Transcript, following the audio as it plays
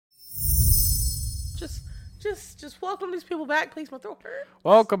Just welcome these people back, please. My throat hurts.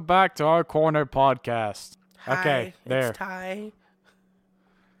 Welcome back to our corner podcast. Hi, Okay, there. It's Ty.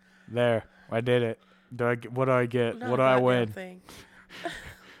 There. I did it. What do I get? Not What a do I goddamn win? Thing.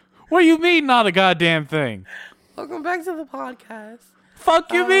 What do you mean, not a goddamn thing? Welcome back to the podcast.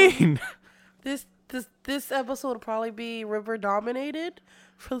 Fuck you mean? This episode will probably be River dominated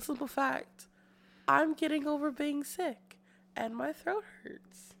for the simple fact I'm getting over being sick and my throat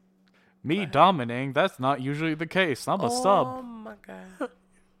hurts. Me dominating? That's not usually the case. I'm a Oh sub. my god.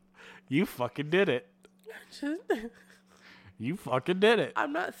 You fucking did it. You fucking did it.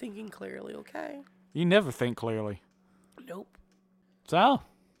 I'm not thinking clearly, okay? You never think clearly. Nope. So,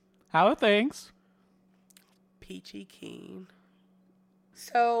 how are things? Peachy keen.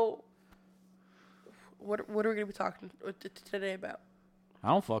 So, what are we going to be talking today about? I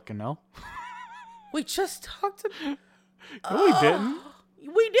don't fucking know. We just talked about... No, we didn't.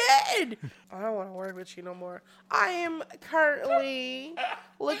 We did! I don't want to work with you no more. I am currently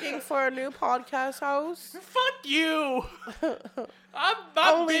looking for a new podcast host. Fuck you. I'm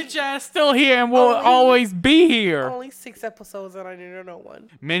Only- bitch ass still here and will only- always be here. Only 6 episodes and I need to know one.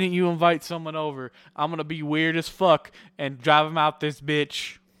 Minute you invite someone over, I'm gonna be weird as fuck and drive them out this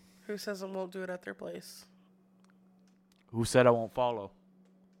bitch. Who says I won't do it at their place? Who said I won't follow?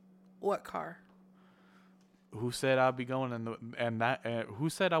 What car? Who said I'd be going who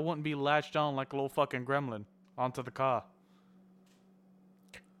said I wouldn't be latched on like a little fucking gremlin onto the car?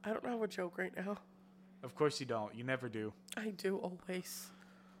 I don't have a joke right now. Of course you don't. You never do. I do always.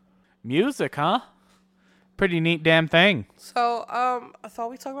 Music, huh? Pretty neat damn thing. So, I thought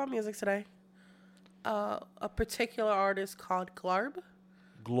we'd talk about music today. A particular artist called Glarb.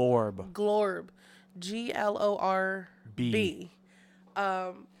 Glorb. Glorb. Glorb.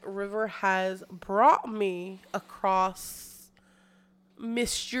 River has brought me across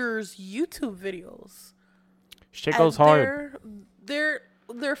Mr.'s YouTube videos. Shit goes hard.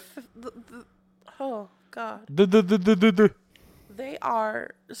 Oh god. Duh. They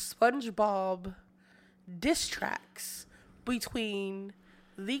are SpongeBob diss tracks between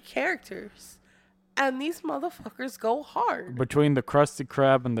the characters. And these motherfuckers go hard. Between the Krusty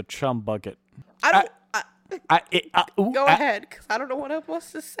Krab and the Chum Bucket. Go ahead, because I don't know what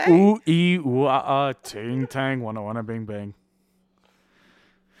else to say. Ooh, ee, ooh, ting, tang, wanna, bing, bang.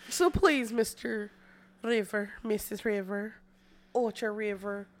 So please, Mr. River, Mrs. River, Ultra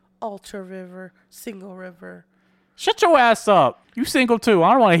River, Single River. Shut your ass up. You single too.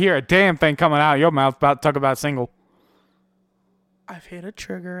 I don't want to hear a damn thing coming out of your mouth about talk about single. I've hit a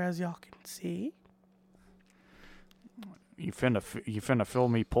trigger, as y'all can see. You finna feel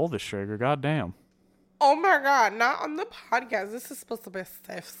me pull this trigger. Goddamn. Oh my god, not on the podcast. This is supposed to be a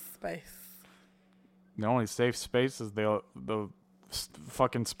safe space. The only safe space is the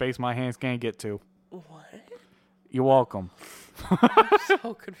fucking space my hands can't get to. What? You're welcome. I'm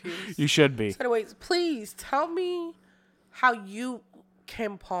so confused. You should be. So anyways, please tell me how you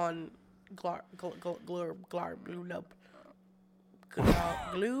came upon Glarb.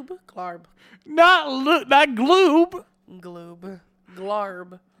 Not gloob.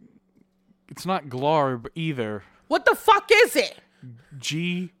 Glarb. It's not glarb either. What the fuck is it?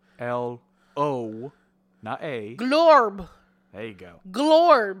 G-L-O, not A. Glorb. There you go.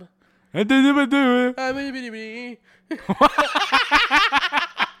 Glorb.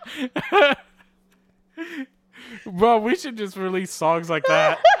 Bro, we should just release songs like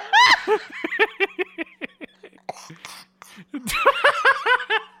that.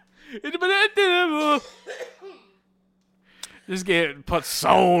 Just put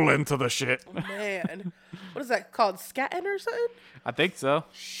soul into the shit. Man. What is that called? Scatting or something? I think so.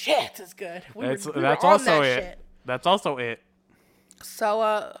 Shit is good. That's we were also on that it. shit. That's also it.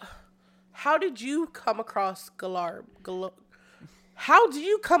 So, how did you come across Glarb? How did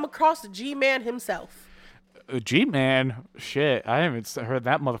you come across the G-Man himself? G-Man? Shit, I haven't heard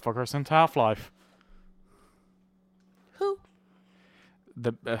that motherfucker since Half-Life. Who?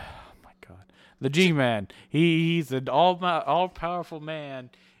 Oh my god. The G-Man. He's an all-powerful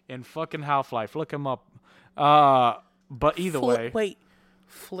man in fucking Half-Life. Look him up. But either way. Wait.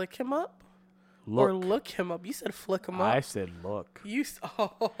 Flick him up? Look. Or look him up? You said flick him up. I said look.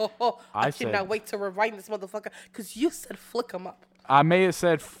 I cannot wait to rewind this motherfucker because you said flick him up. I may have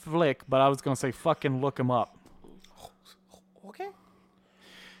said flick, but I was going to say fucking look him up. Okay.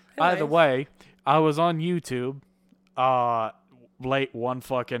 Either way, I was on YouTube late one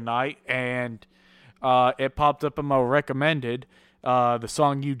fucking night, and it popped up in my recommended, the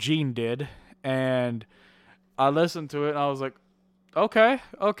song Eugene did, and I listened to it, and I was like, okay,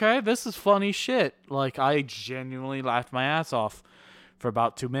 this is funny shit. Like, I genuinely laughed my ass off for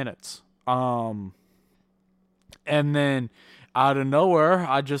about 2 minutes. And then out of nowhere,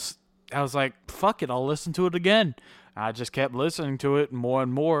 I was like, fuck it, I'll listen to it again. I just kept listening to it more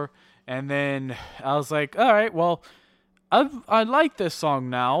and more. And then I was like, all right, well, I like this song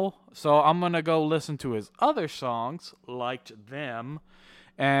now, so I'm going to go listen to his other songs, liked them.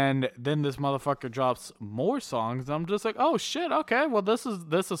 And then this motherfucker drops more songs. And I'm just like, oh shit, okay, well this is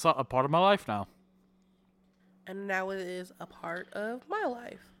a part of my life now. And now it is a part of my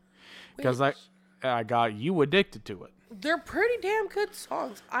life. Because I got you addicted to it. They're pretty damn good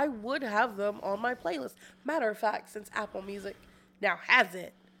songs. I would have them on my playlist. Matter of fact, since Apple Music now has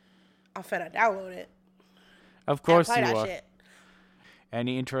it, I'm finna download it. Of course you that are. Shit.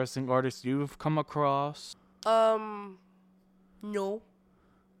 Any interesting artists you've come across? No.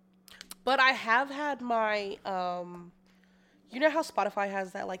 But I have had my, you know how Spotify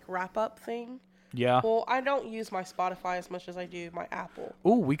has that, like, wrap-up thing? Yeah. Well, I don't use my Spotify as much as I do my Apple.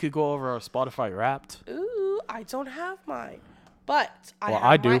 Ooh, we could go over our Spotify Wrapped. Ooh, I don't have mine. But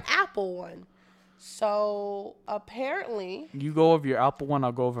I do. My Apple one. So, apparently... You go over your Apple one,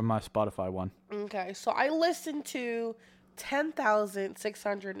 I'll go over my Spotify one. Okay, so I listened to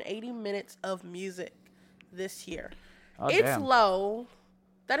 10,680 minutes of music this year. Oh, it's damn. Low.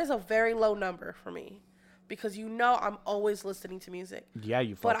 That is a very low number for me. Because I'm always listening to music. Yeah,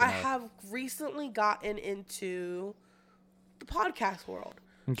 you fucking But I have recently gotten into the podcast world.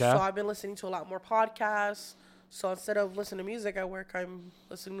 Okay. So I've been listening to a lot more podcasts. So instead of listening to music at work, I'm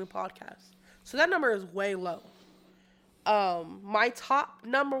listening to podcasts. So that number is way low. My top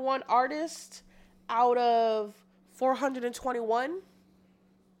number one artist out of 421,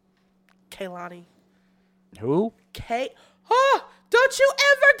 Kehlani. Who? Don't you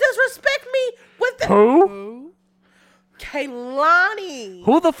ever disrespect me with the... Who? Kehlani.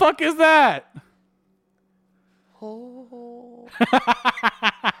 Who the fuck is that? Oh.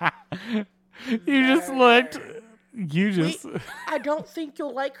 You just looked... I don't think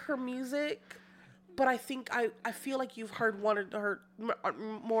you'll like her music, but I think I feel like you've heard more of her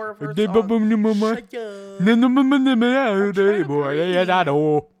songs.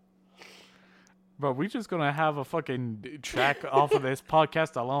 But we just gonna have a fucking track off of this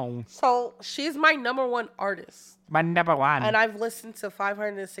podcast alone. So she's my number one artist. My number one. And I've listened to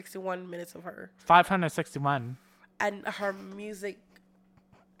 561 minutes of her. 561. And her music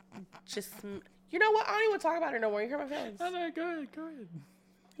just... You know what? I don't even talk about her no more. You hear my feelings. No, go ahead.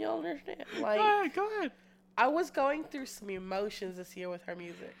 You don't understand. Go ahead. I was going through some emotions this year with her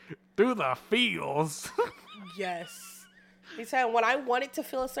music. Through the feels. Yes. He said when I wanted to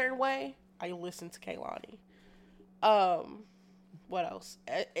feel a certain way, I listened to Kehlani. What else?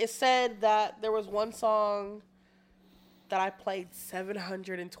 It said that there was one song that I played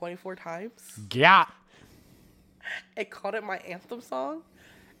 724 times. Yeah. It called it my anthem song.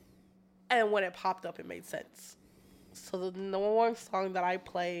 And when it popped up, it made sense. So the number one song that I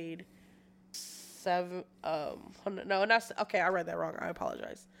played I read that wrong. I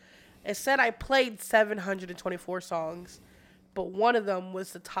apologize. It said I played 724 songs, but one of them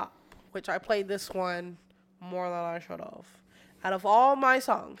was the top, which I played this one more than I should have. Out of all my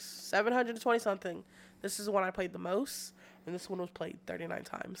songs, 720 something, this is the one I played the most, and this one was played 39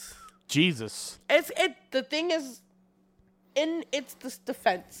 times. Jesus. The thing is, in its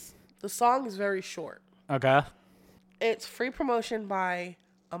defense, the song is very short. Okay. It's free promotion by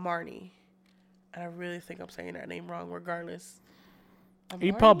Amarni. And I really think I'm saying that name wrong regardless. Amarni?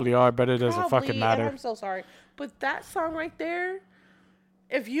 You probably are, but it doesn't fucking matter. I'm so sorry. But that song right there,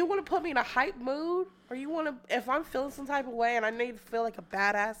 if you want to put me in a hype mood, or if I'm feeling some type of way and I need to feel like a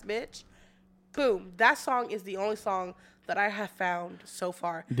badass bitch, boom. That song is the only song that I have found so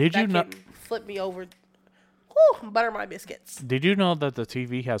far that can flip me over. Butter my biscuits. Did you know that the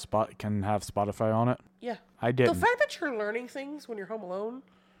TV can have Spotify on it? Yeah. I didn't. The fact that you're learning things when you're home alone,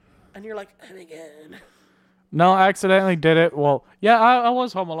 and you're like, and again. No, I accidentally did it. Well, yeah, I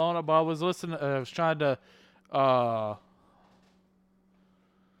was home alone, but I was listening. I was trying to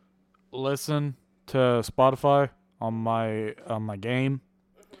listen to Spotify on my game,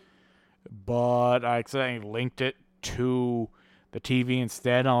 but I accidentally linked it to the TV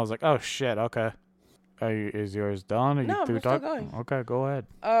instead. And I was like, oh shit, okay. Is yours done? Are no, you I'm still going. Okay, go ahead.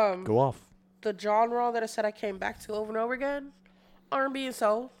 Go off. The genre that I said I came back to over and over again, R&B and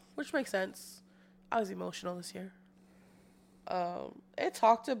soul, which makes sense. I was emotional this year. It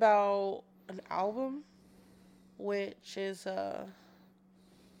talked about an album, which is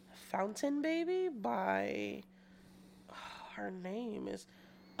Fountain Baby by... her name is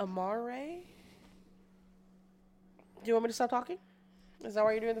Amare. Do you want me to stop talking? Is that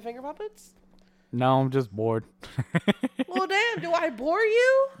why you're doing the finger puppets? No, I'm just bored. Well, damn, do I bore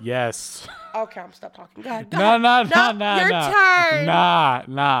you? Yes. Okay, I'm stop talking. Go ahead. No. Your turn.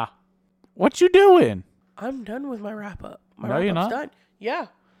 Nah. What you doing? I'm done with my wrap up. No, you're not. Done. Yeah.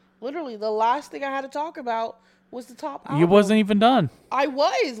 Literally, the last thing I had to talk about was the top album. You wasn't even done. I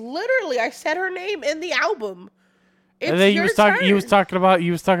was. Literally, I said her name in the album. It's and then your turn. You was talking about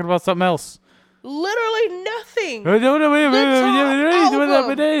something else. Literally nothing.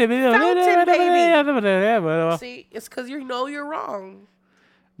 See, it's because you know you're wrong.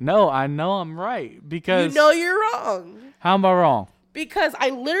 No, I know I'm right because you know you're wrong. How am I wrong? Because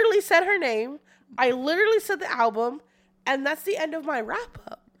I literally said her name. I literally said the album, and that's the end of my wrap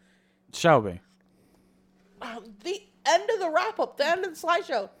up. Shelby. The end of the wrap up, the end of the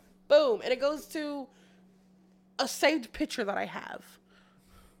slideshow. Boom, and it goes to a saved picture that I have.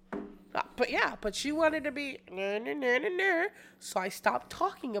 But she wanted to be so I stopped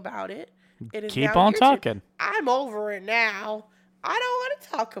talking about it. It is Keep on talking. I'm over it now. I don't want to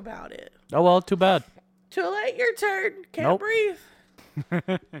talk about it. Oh well, too bad. Too late. Your turn. Can't breathe.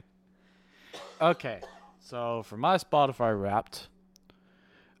 Okay, so for my Spotify Wrapped,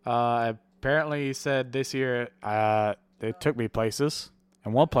 apparently he said this year they took me places.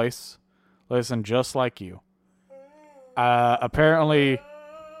 And one place, listen, just like you. Apparently.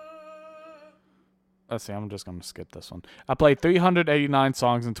 Let's see, I'm just going to skip this one. I played 389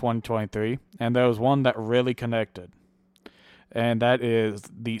 songs in 2023, and there was one that really connected. And that is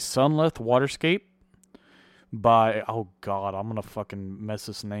the Sunleth Waterscape by, oh God, I'm going to fucking mess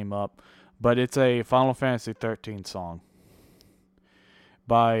this name up. But it's a Final Fantasy 13 song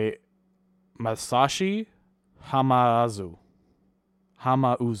by Masashi Hamauzu.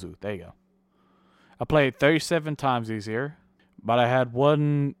 There you go. I played 37 times this year, but I had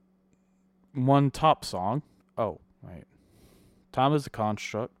one top song. Oh, right. Time is a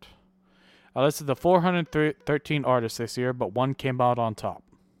construct. I listed the 413 artists this year, but one came out on top.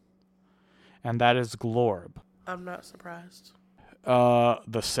 And that is Glorb. I'm not surprised. The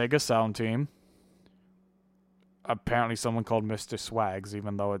Sega Sound Team. Apparently someone called Mr. Swags,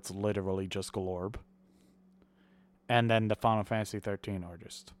 even though it's literally just Glorb. And then the Final Fantasy 13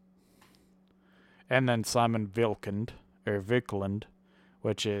 artist. And then Simon Vilkland,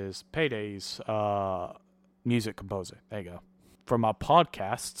 which is Payday's music composer. There you go. For my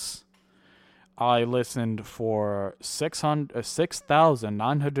podcasts, I listened for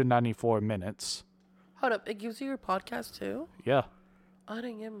 6,994 minutes. Hold up. It gives you your podcast too? Yeah. I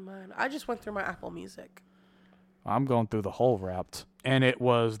didn't get mine. I just went through my Apple Music. I'm going through the whole Wrapped. And it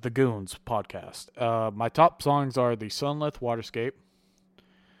was the Goons podcast. My top songs are the Sunleth Waterscape.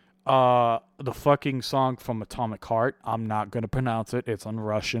 The fucking song from Atomic Heart. I'm not going to pronounce it. It's in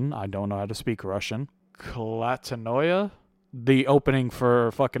Russian. I don't know how to speak Russian. Klatanoia. The opening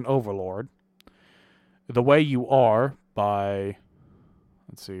for fucking Overlord. The Way You Are by...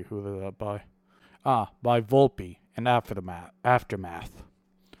 Let's see, who is that by? By Volpe and Aftermath.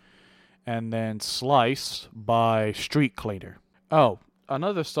 And then Slice by Street Cleaner. Oh,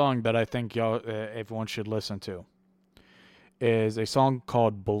 another song that I think everyone should listen to is a song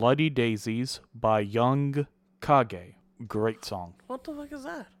called Bloody Daisies by Young Kage. Great song. What the fuck is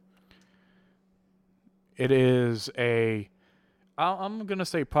that? It is I'm going to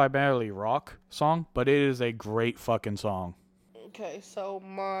say primarily rock song, but it is a great fucking song. Okay, so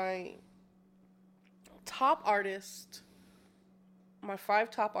my top artist, my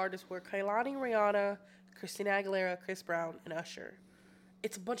 5 top artists were Kehlani, Rihanna, Christina Aguilera, Chris Brown, and Usher.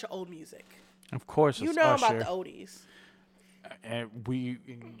 It's a bunch of old music. Of course it's Usher. You know about the oldies. And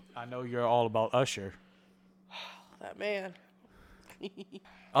I know you're all about Usher. That man.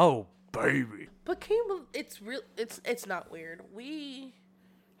 Oh, baby. But can you believe, it's real. It's not weird. We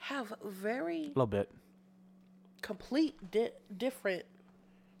have very little bit complete different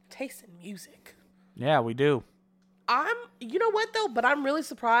taste in music. Yeah, we do. You know what though? But I'm really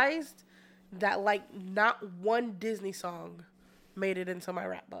surprised that like not one Disney song made it into my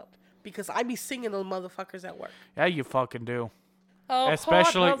wrap up. Because I be singing those motherfuckers at work. Yeah, you fucking do. Oh,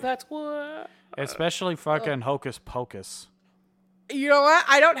 especially that's what. Especially fucking Hocus Pocus. You know what?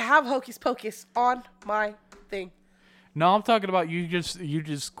 I don't have Hocus Pocus on my thing. No, I'm talking about you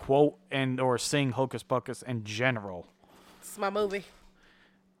just quote or sing Hocus Pocus in general. It's my movie.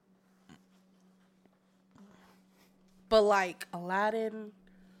 But like Aladdin,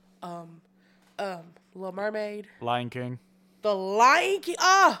 Little Mermaid, Lion King. The Lion King.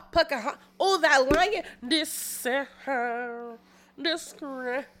 Pocahontas. Oh, that Lion. This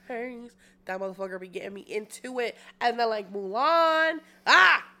grace. That motherfucker be getting me into it. And then like Mulan.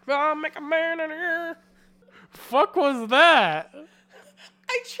 I'll make a man in here. Fuck was that?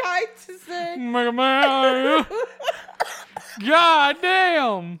 I tried to say. God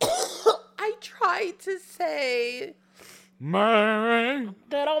damn. I tried to say Mary.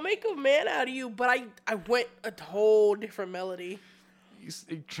 that I'll make a man out of you, but I went a whole different melody.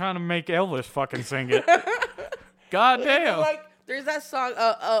 You're trying to make Elvis fucking sing it. God damn. Like, there's that song,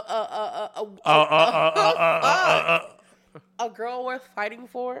 A Girl Worth Fighting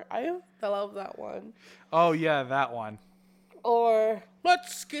For. I love that one. Oh, yeah, that one. Or,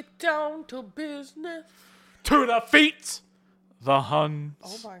 let's get down to business. To the feet. The Huns.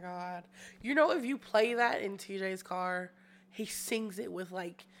 Oh, my God. You know, if you play that in TJ's car, he sings it with,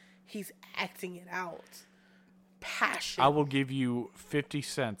 like, he's acting it out. Passion. I will give you 50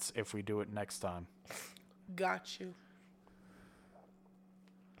 cents if we do it next time. Got you.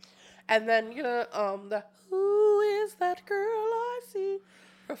 And then, you know, the Who Is That Girl I See?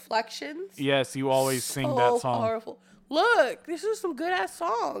 Reflections. Yes, you always sing that song. Powerful. Look, these are some good ass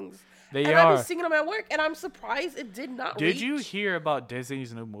songs. They and are. I've been singing them at work, and I'm surprised it did not Did reach. you hear about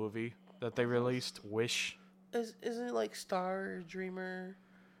Disney's new movie that they released, Wish? Isn't it like Star or Dreamer?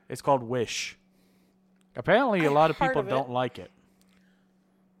 It's called Wish. Apparently, a lot of heard people of it. don't like it.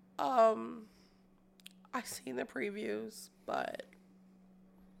 I've seen the previews, but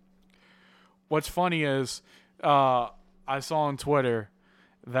What's funny is I saw on Twitter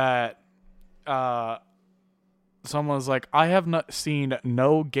that someone's like, I have not seen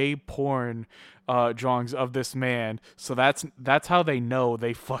no gay porn drawings of this man, so that's how they know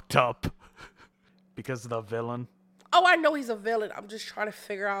they fucked up. Because of the villain. oh, I know he's a villain. I'm just trying to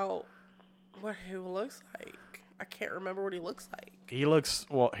figure out what he looks like. I can't remember what he looks like. He looks,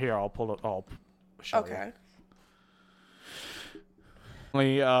 well, here, I'll pull it, I'll show Okay.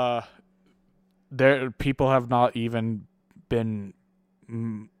 you. There, people have not even been,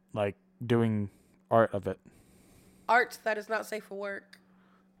 like, doing art of it. Art that is not safe for work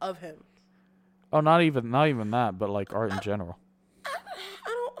of him. Oh, not even that, but, like, art in general. I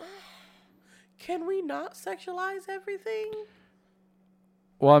don't. Can we not sexualize everything?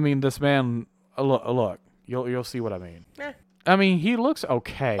 Well, I mean, this man, look, you'll see what I mean. Eh. I mean, he looks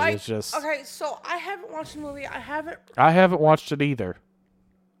okay. Like, It's just, okay, so I haven't watched the movie. I haven't watched it either.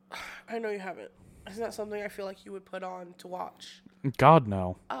 I know you haven't. It's not something I feel like you would put on to watch. God,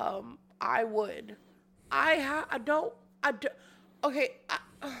 no. I would. I don't. Okay,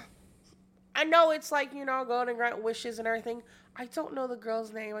 I know it's like, you know, going and grant wishes and everything. I don't know the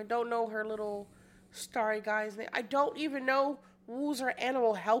girl's name. I don't know her little starry guy's name. I don't even know who's her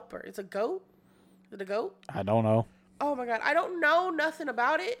animal helper. It's a goat? Is it a goat? I don't know. Oh my God. I don't know nothing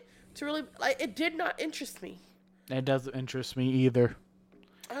about it to really, like, it did not interest me. It doesn't interest me either.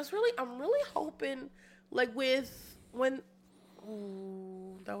 I'm really hoping, like, that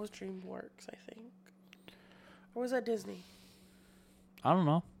was DreamWorks, I think. Or was that Disney? I don't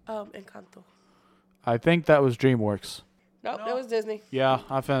know. Encanto. I think that was DreamWorks. Nope, that was Disney. Yeah,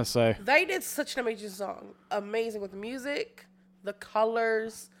 I was finna say. They did such an amazing song. Amazing with the music, the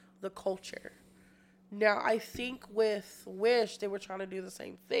colors, the culture. Now, I think with Wish, they were trying to do the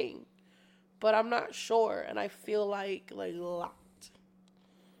same thing. But I'm not sure, and I feel like locked.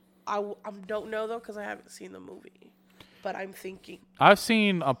 I don't know, though, because I haven't seen the movie. But I'm thinking. I've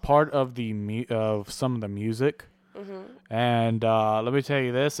seen a part of of some of the music. Mm-hmm. And let me tell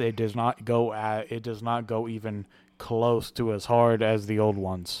you this, it does not go even close to as hard as the old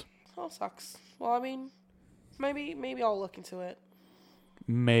ones. Oh, sucks. Well, I mean, maybe I'll look into it.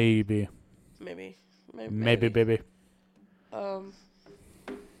 Maybe, baby.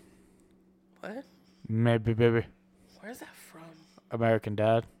 What? Maybe, baby. Where's that from? American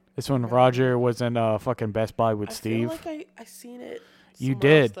Dad. It's when Roger was in fucking Best Buy with Steve. I feel like I seen it. You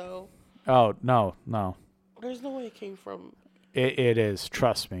did. Else, though. Oh, no. There's no way it came from. It is.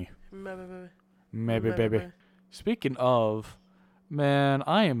 Trust me. Maybe. Baby. Speaking of, man,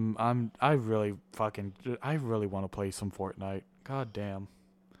 I really want to play some Fortnite. God damn.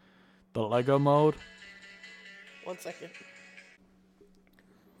 The Lego mode. 1 second.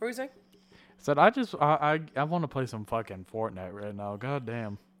 What were you saying? Said I want to play some fucking Fortnite right now. God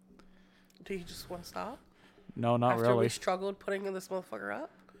damn. Do you just want to stop? No, not After really. we struggled putting this motherfucker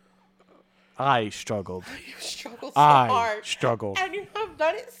up? I struggled. You struggled so hard. I struggled. And you have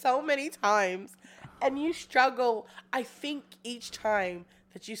done it so many times. And you struggle, I think, each time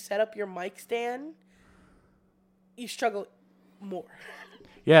that you set up your mic stand, you struggle more.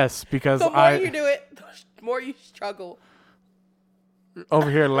 Yes, because The more you do it, the more you struggle.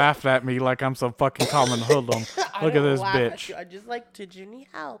 Over here laughed at me like I'm some fucking common hoodlum. Look at this bitch. I just like, did you need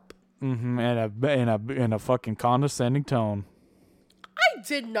help? Mm-hmm. In a fucking condescending tone. I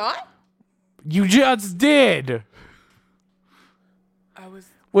did not. You just did.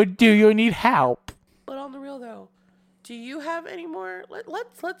 What do you need help? But on the real though, do you have any more?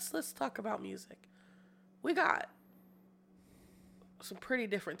 Let's talk about music. We got some pretty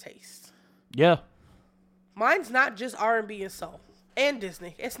different tastes. Yeah. Mine's not just R&B and soul and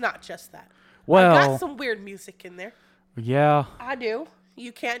Disney. It's not just that. Well, I got some weird music in there. Yeah. I do.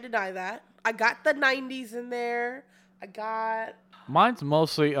 You can't deny that. I got the 90s in there. I got... Mine's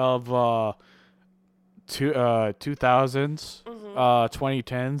mostly of 2000s,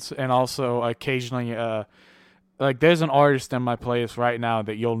 2010s, and also occasionally like there's an artist in my playlist right now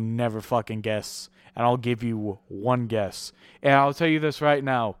that you'll never fucking guess, and I'll give you one guess. And I'll tell you this right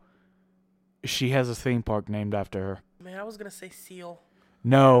now. She has a theme park named after her. Man, I was going to say Seal.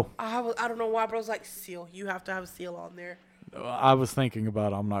 No. I don't know why, but I was like, Seal. You have to have a Seal on there. I was thinking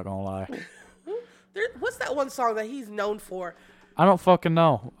about it. I'm not going to lie. What's that one song that he's known for? I don't fucking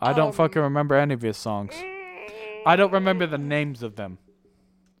know. I don't fucking remember any of his songs. I don't remember the names of them.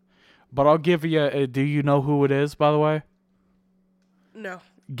 But I'll give you do you know who it is, by the way? No.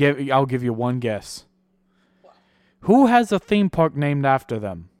 I'll give you one guess. What? Who has a theme park named after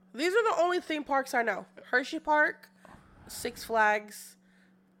them? These are the only theme parks I know. Hershey Park, Six Flags,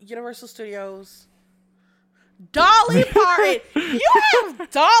 Universal Studios, Dolly Parton. You have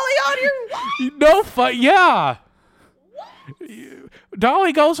Dolly on your... No, yeah. What?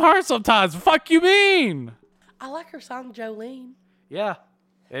 Dolly goes hard sometimes. Fuck you mean? I like her song Jolene. Yeah.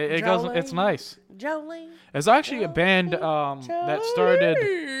 It goes. It's nice. Jolene. There's actually a band that started.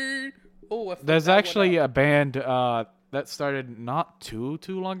 There's actually a band that started not too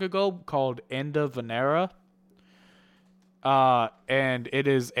long ago called End of an Era. And it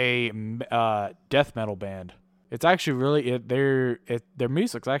is a death metal band. It's actually really their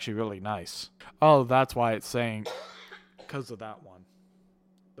music's actually really nice. Oh, that's why it's saying because of that one,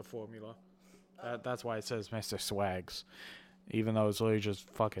 the formula. That's why it says Mr. Swags, even though it's literally just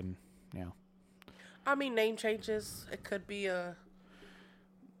fucking, I mean, name changes. It could be a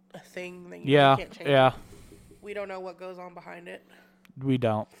thing that you can't change. Yeah. We don't know what goes on behind it. We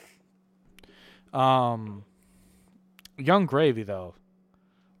don't. Young Gravy though,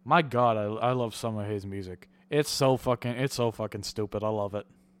 my God, I love some of his music. It's so fucking stupid. I love it.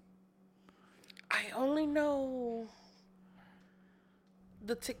 I only know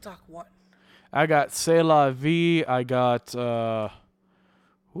the TikTok one. I got C'est La Vie. I got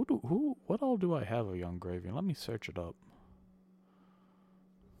what all do I have of Young Gravy? Let me search it up.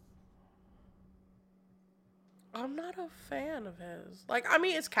 I'm not a fan of his. Like, I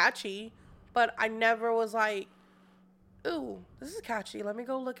mean, it's catchy, but I never was like, ooh, this is catchy. Let me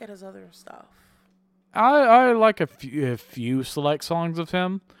go look at his other stuff. I like a few select songs of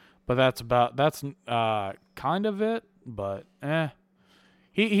him, but that's kind of it. But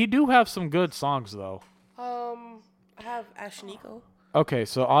he do have some good songs though. I have Ashniko. Okay,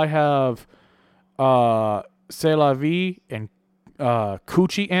 so I have C'est La Vie and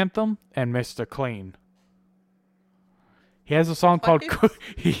Coochie Anthem and Mr. Clean. He has a song called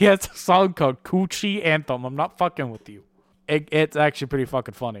Coochie Anthem. I'm not fucking with you. It's actually pretty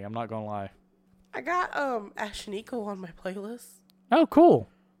fucking funny. I'm not gonna lie. I got Ashniko on my playlist. Oh, cool.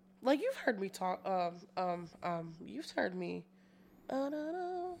 Like you've heard me talk. You've heard me.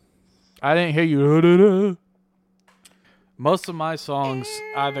 I didn't hear you. Most of my songs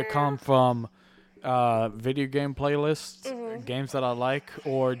either come from video game playlists, games that I like,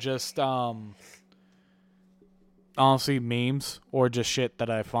 or just honestly memes, or just shit that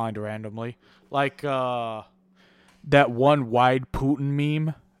I find randomly. Like that one Wide Putin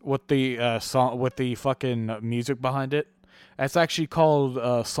meme with the song with the fucking music behind it. That's actually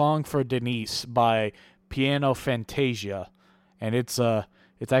called "Song for Denise" by Piano Fantasia, and it's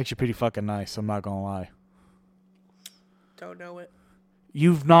actually pretty fucking nice. I'm not gonna lie. Don't know it.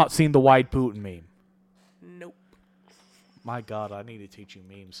 You've not seen the Wide Putin meme? Nope. My God, I need to teach you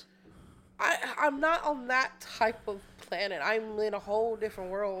memes. I'm not on that type of planet. I'm in a whole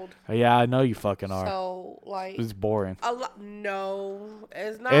different world. Yeah, I know you fucking are. So, like... It's boring. No,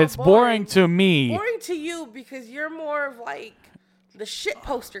 it's not It's boring to me. Boring to you because you're more of, like, the shit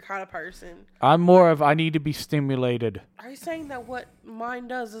poster kind of person. I'm more of, I need to be stimulated. Are you saying that what mine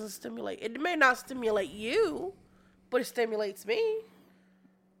does doesn't stimulate? It may not stimulate you, but it stimulates me.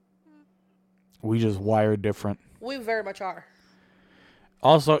 We just wired different. We very much are.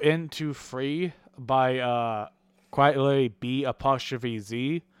 Also, Into Free by quite literally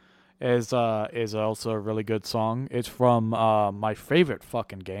B'(Z) is also a really good song. It's from my favorite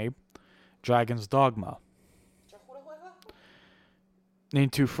fucking game, Dragon's Dogma.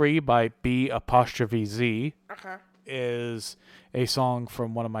 Into Free by B'(Z) is a song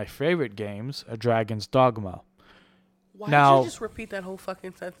from one of my favorite games, A Dragon's Dogma. Why did you just repeat that whole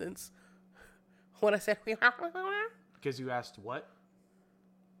fucking sentence? When I said... Because you asked what?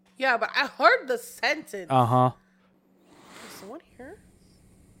 Yeah, but I heard the sentence. Uh-huh. Is someone here?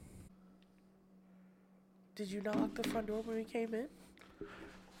 Did you not lock the front door when we came in?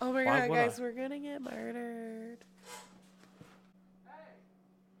 Oh my god, guys, we're gonna get murdered.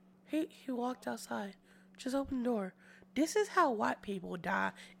 He walked outside. Just open the door. This is how white people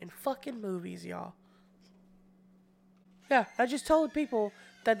die in fucking movies, y'all. Yeah, I just told people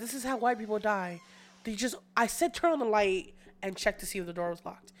that this is how white people die. I said turn on the light and check to see if the door was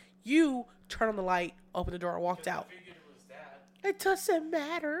locked. You turn on the light, open the door, and walked out. It doesn't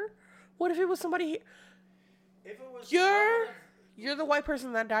matter. What if it was somebody? If it was you're the white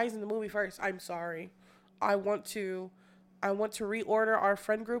person that dies in the movie first. I'm sorry. I want to reorder our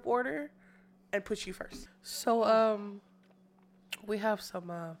friend group order and put you first. So we have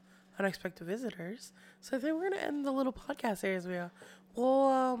some unexpected visitors. So I think we're gonna end the little podcast series we have.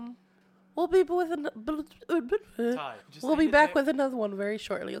 We'll be back with another one very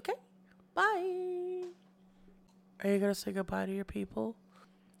shortly. Okay. Bye. Are you gonna say goodbye to your people?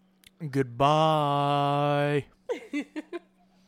 Goodbye.